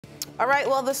All right,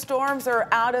 well, the storms are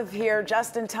out of here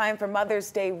just in time for Mother's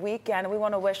Day weekend. We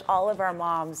want to wish all of our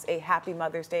moms a happy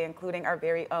Mother's Day, including our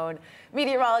very own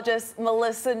meteorologist,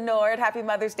 Melissa Nord. Happy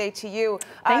Mother's Day to you.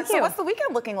 Thank you. So what's the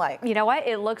weekend looking like? You know what?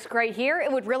 It looks great here.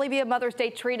 It would really be a Mother's Day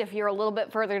treat if you're a little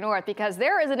bit further north, because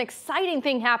there is an exciting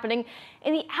thing happening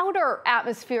in the outer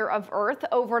atmosphere of Earth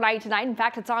overnight tonight. In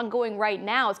fact, it's ongoing right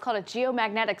now. It's called a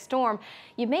geomagnetic storm.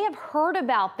 You may have heard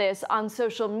about this on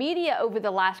social media over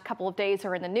the last couple of days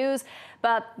or in the news,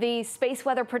 but the Space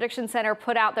Weather Prediction Center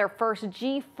put out their first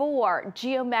G4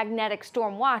 Geomagnetic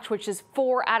Storm Watch, which is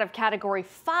 4 out of category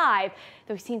 5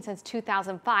 that we've seen since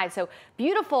 2005. So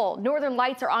beautiful northern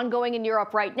lights are ongoing in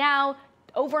Europe right now.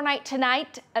 Overnight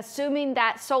tonight, assuming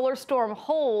that solar storm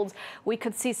holds, we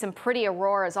could see some pretty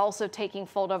auroras also taking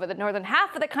fold over the northern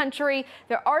half of the country.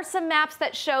 There are some maps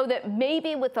that show that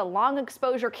maybe with a long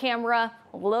exposure camera,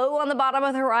 low on the bottom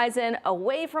of the horizon,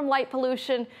 away from light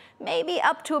pollution, maybe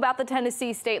up to about the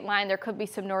Tennessee state line, there could be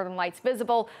some northern lights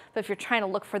visible. But if you're trying to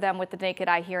look for them with the naked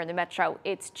eye here in the metro,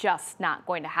 it's just not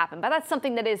going to happen. But that's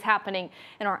something that is happening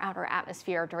in our outer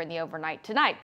atmosphere during the overnight tonight.